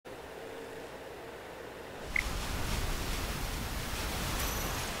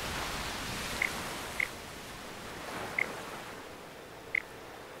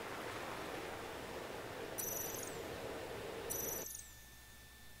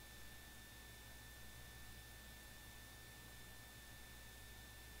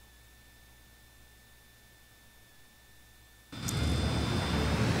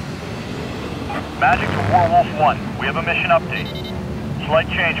Warwolf 1, we have a mission update. Slight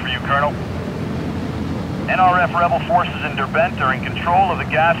change for you, Colonel. NRF rebel forces in Derbent are in control of the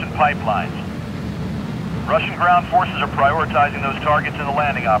gas and pipelines. Russian ground forces are prioritizing those targets in the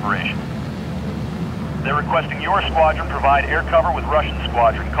landing operation. They're requesting your squadron provide air cover with Russian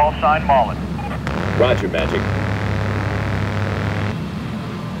squadron, call sign Mullen. Roger, Magic.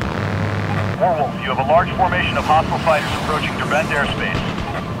 Warwolf, you have a large formation of hostile fighters approaching Derbent airspace.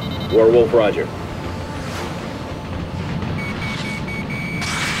 Warwolf, roger.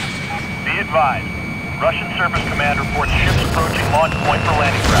 Be advised, Russian Surface Command reports ships approaching launch point for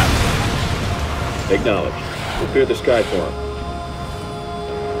landing craft. Acknowledged. We'll clear the sky for him.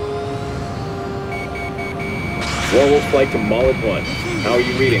 Warwolf flight to Mollet 1. How are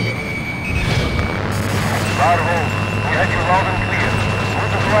you reading me? Loud hold. We had you loud and clear.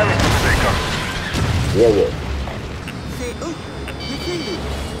 Where's the flight to take up? Warwolf.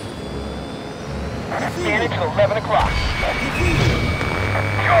 Scan it till 11 o'clock.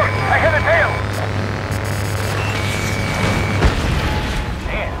 Sure, I have a tail.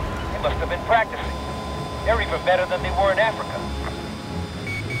 Man, they must have been practicing. They're even better than they were in Africa.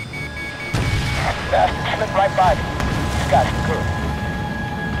 Bastard slipped right by me. These guys are good.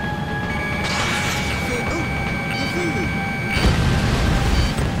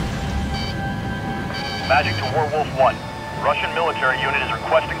 Magic to Warwolf 1. Russian military unit is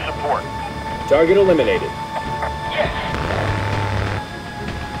requesting support. Target eliminated. Yes!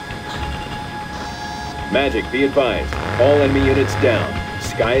 Magic, be advised. All enemy units down.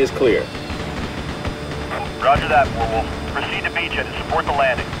 Sky is clear. Roger that, Warwolf. Proceed to beachhead to support the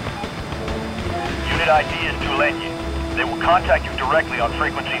landing. Unit ID is Tulenyi. They will contact you directly on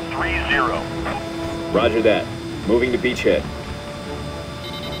frequency 30. Roger that. Moving to beachhead.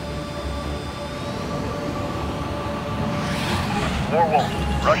 Warwolf,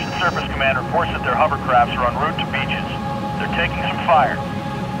 Russian Surface Command reports that their hovercrafts are en route to beaches. They're taking some fire.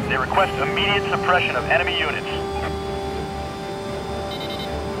 They request immediate suppression of enemy units.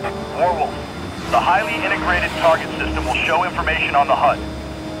 Warwolf, the highly integrated target system will show information on the HUD.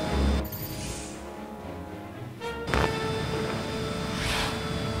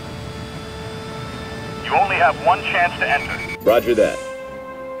 You only have one chance to enter. Roger that.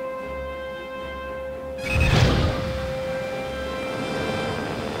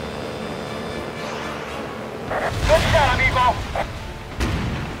 Good shot, amigo!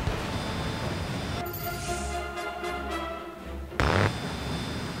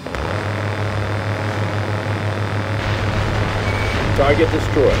 Target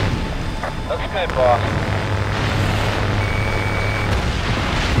destroyed. Looks good, boss.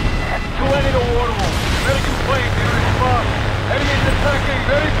 Tulenyi to Warwolf. American plane in response. Enemy is attacking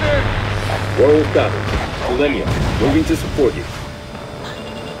very thin. Warwolf copies. Tulenyi, moving to support you.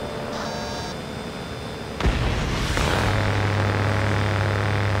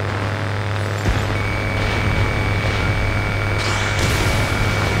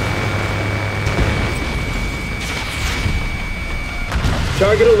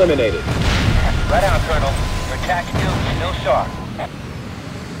 Target eliminated. Right on, Colonel. Your attack skills are still sharp.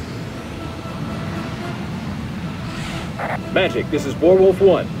 Magic, this is Warwolf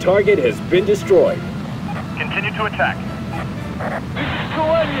 1. Target has been destroyed. Continue to attack. This is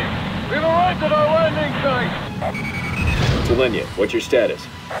Tulenyi. We've arrived at our landing site. Tulenyi, what's your status?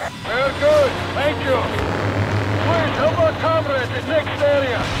 Very good. Thank you. Please help our comrades in next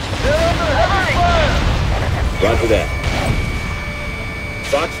area. They're under heavy fire. Roger that.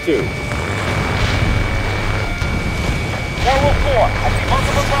 Fox 2. Warwolf 4, I see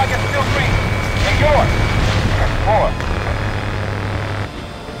multiple targets still green. Ignore. 4.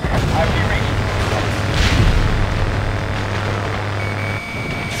 I've reached.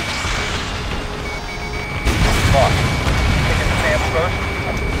 Boss, taking Sam first?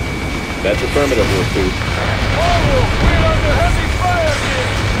 That's affirmative, Wolf 2. Warwolf, we're under heavy fire here.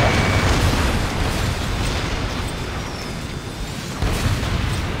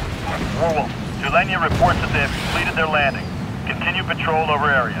 Warwolf, Tulenyi reports that they have completed their landing. Continue patrol over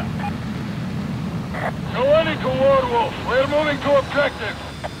area. Tulenyi to Warwolf. We're moving to objective.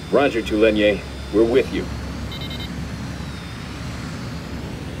 Roger, Tulenyi. We're with you.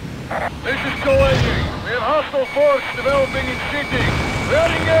 This is Tulenyi. We have hostile force developing in city. We are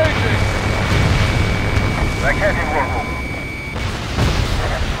engaging. I can't see Warwolf.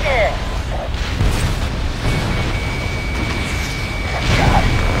 Yeah. God,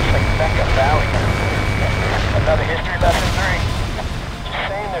 looks like Becca Valley. Another history lesson 3. Just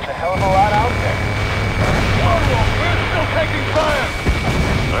saying there's a hell of a lot out there. Warwolf, we're still taking fire.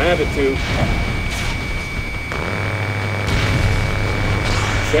 I have it too.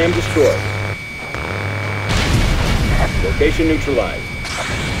 Sam destroyed. Location neutralized.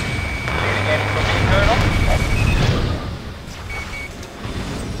 Anything any from me, Colonel?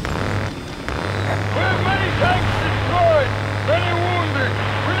 We have many tanks destroyed, many wounded.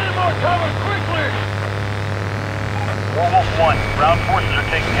 We need more cover quickly. Warwolf 1, ground forces are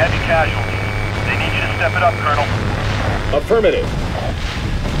taking heavy casualties. They need you to step it up, Colonel. Affirmative.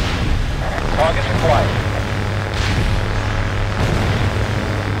 Targets acquired.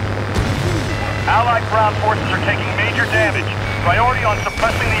 Allied ground forces are taking major damage. Priority on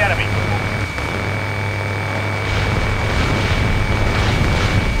suppressing the enemy.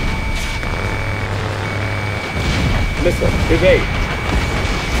 Missile, evade.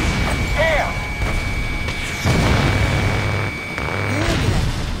 Damn!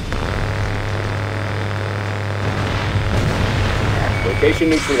 Location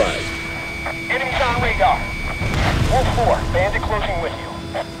neutralized. Enemies on radar. Wolf 4, bandit closing with you.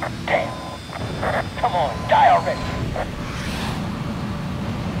 Damn. Come on, die already.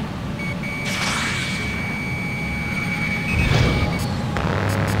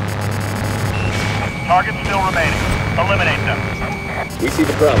 Targets still remaining. Eliminate them. We see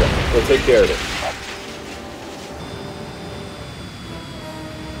the problem. We'll take care of it.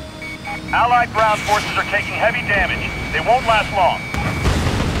 Allied ground forces are taking heavy damage. They won't last long.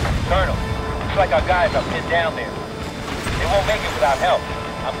 Colonel, looks like our guys are pinned down there. They won't make it without help.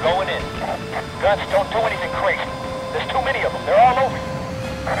 I'm going in. Guts, don't do anything crazy. There's too many of them. They're all over you.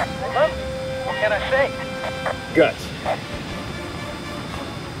 Well, what can I say? Guts.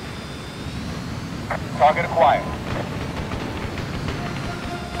 Target acquired.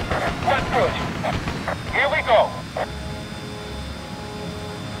 Run through it. Here we go.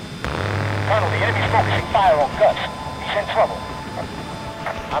 Colonel, the enemy's focusing fire on Guts. He's in trouble.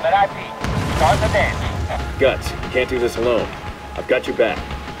 I'm at IP. Starting the dance. Guts, can't do this alone. I've got your back.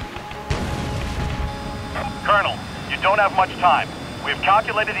 Colonel, you don't have much time. We have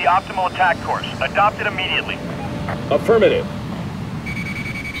calculated the optimal attack course. Adopt it immediately. Affirmative.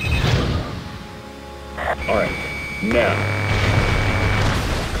 All right, now.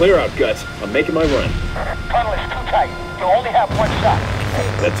 Clear out, Guts. I'm making my run. Colonel, it's too tight. You only have one shot.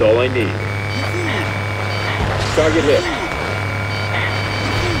 That's all I need. Target hit.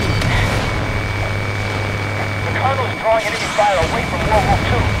 The Colonel is drawing enemy fire away from Warwolf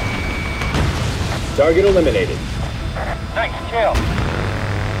 2. Target eliminated. Nice kill.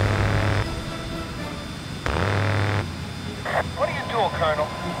 What are you doing, Colonel?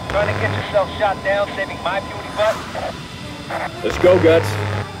 Trying to get yourself shot down, saving my beauty butt? Let's go, Guts.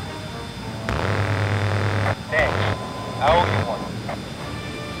 Thanks. I owe you one.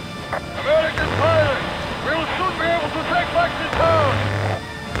 American pilots! We'll soon be able to take back the town!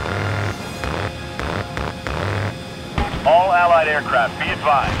 All Allied aircraft, be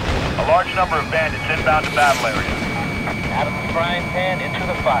advised. A large number of bandits inbound to battle area. Out of the frying pan into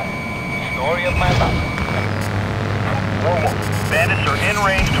the fire. Story of my life. Warwolf, bandits are in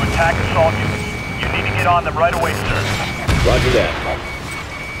range to attack assault units. You need to get on them right away, sir. Roger that.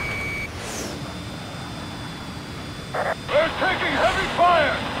 We're taking heavy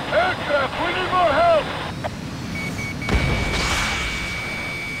fire! Aircraft, we need more help!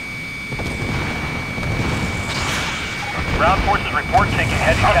 Ground forces report taking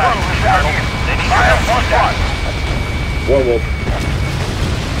heavy casualties, Colonel. They need your help on that. Warwolf.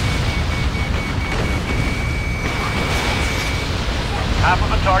 Half of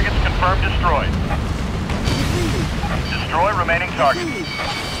the targets confirmed destroyed. Destroy remaining targets.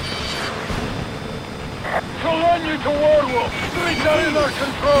 Surrender you to Warwolf! Streets are in our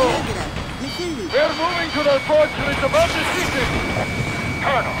control! We're moving to their fortress about the city!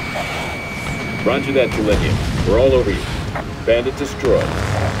 Colonel. Roger that, Tulinian. We're all over you. Bandit destroyed.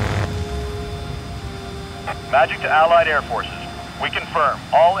 Magic to Allied air forces. We confirm.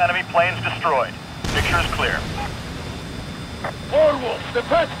 All enemy planes destroyed. Picture is clear. Warwolf, the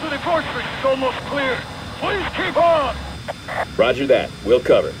path to the fortress is almost clear. Please keep on! Roger that. We'll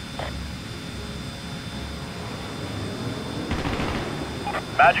cover.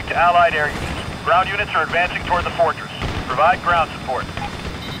 Magic to Allied air units. Ground units are advancing toward the fortress. Provide ground support.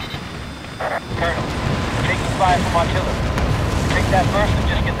 Colonel, taking fire from artillery. Take that first and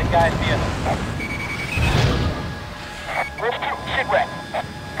just get the guys near them. Wolf 2, sit rep.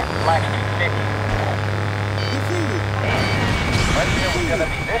 Black Street 50. If I knew it was gonna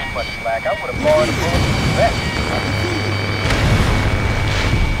be this much slack, I would have borrowed a bullet from the vet.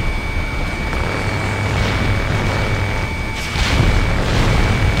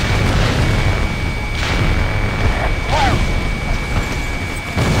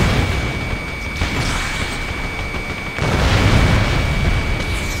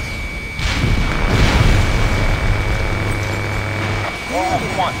 Wolf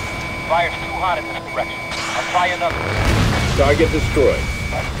 1. Fire's too hot in this direction. I'll try another. Target destroyed.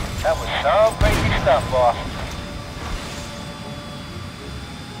 That was some crazy stuff, boss.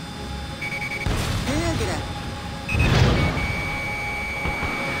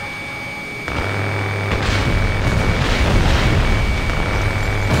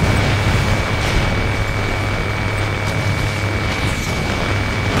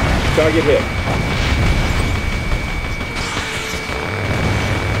 Target hit.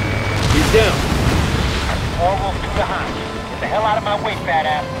 He's down. Wolf 2 behind. Get the hell out of my way, fat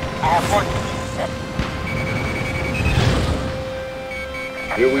ass. I have work to do.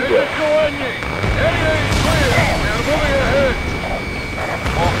 Here we This go. is Kawani. Area is clear. We are moving ahead.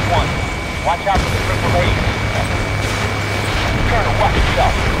 Wolf 1. Watch out for the triple A. Colonel, watch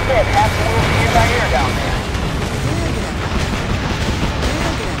yourself. They have half the world in by air down there.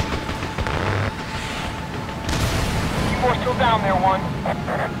 We're still down there, 1.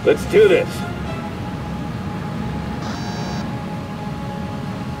 Let's do this.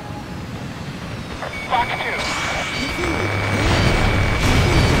 Fox 2.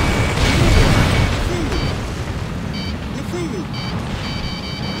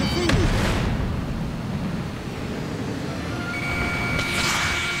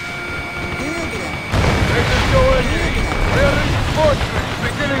 This is Kawani. We are in fortress.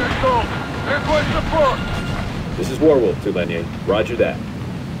 Beginning assault. Request support. This is Warwolf, Tulenier. Roger that.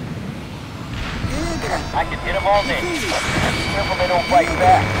 I can hit them all day. Careful they don't fight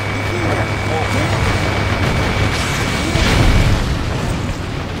back.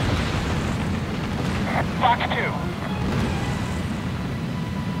 Fox 2.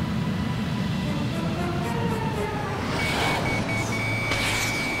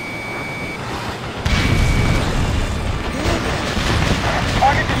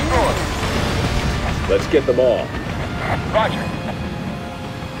 Target destroyed. Let's get them all. Roger.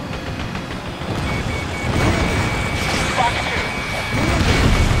 Fox 2.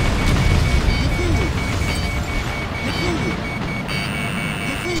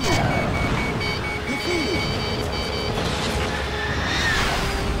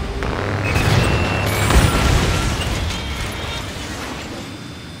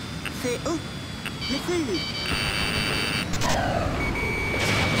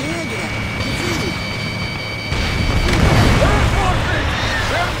 Reinforcing.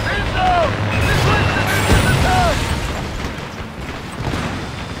 We're pinned down. This listen is attack.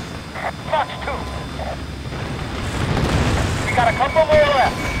 Fox 2. We got a couple more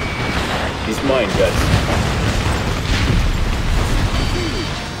left. He's mine, Guts.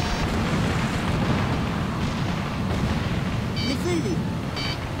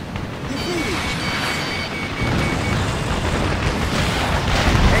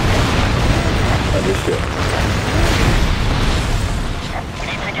 Understood. We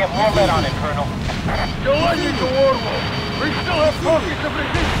need to get more lead on it, Colonel. Kawani to Warwolf. We still have pockets of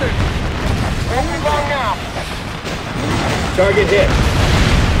resistance. Won't be long now. Target hit.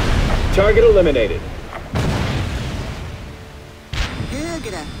 Target eliminated.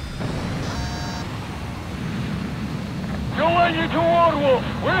 Kawani to Warwolf.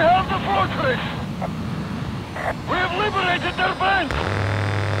 We have the fortress. We have liberated their bank.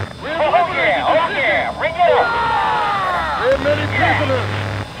 We have liberated the city. Bring it up. We have many prisoners.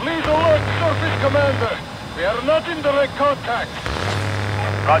 Please alert Surface Commander. We are not in direct contact.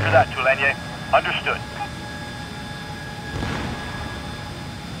 Roger that, Tulenier. Understood.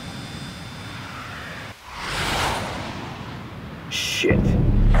 Shit.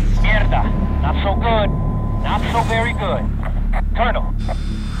 Mierda. Not so good. Not so very good. Colonel.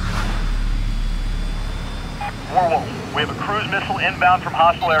 Warwolf, we have a cruise missile inbound from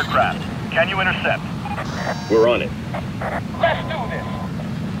hostile aircraft. Can you intercept? We're on it. Let's do this.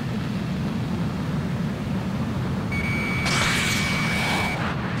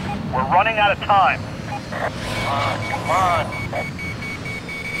 We're running out of time. Come on.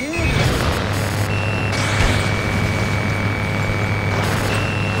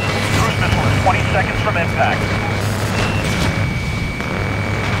 Cruise missile is 20 seconds from impact.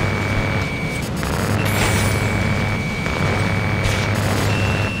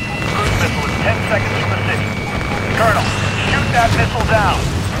 Cruise missile is 10 seconds from the city. Colonel, shoot that missile down.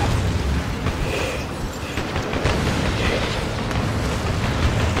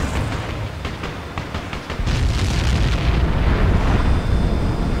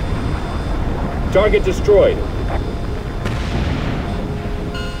 Target destroyed.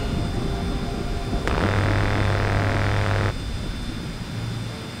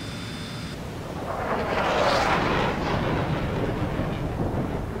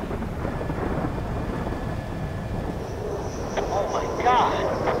 Oh my God.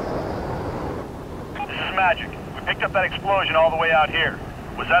 Magic. We picked up that explosion all the way out here.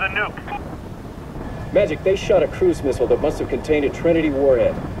 Was that a nuke? Magic, they shot a cruise missile that must have contained a Trinity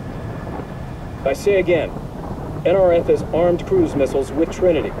warhead. I say again, NRF has armed cruise missiles with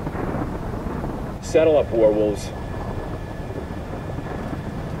Trinity. Saddle up, Warwolves.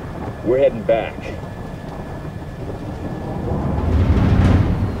 We're heading back.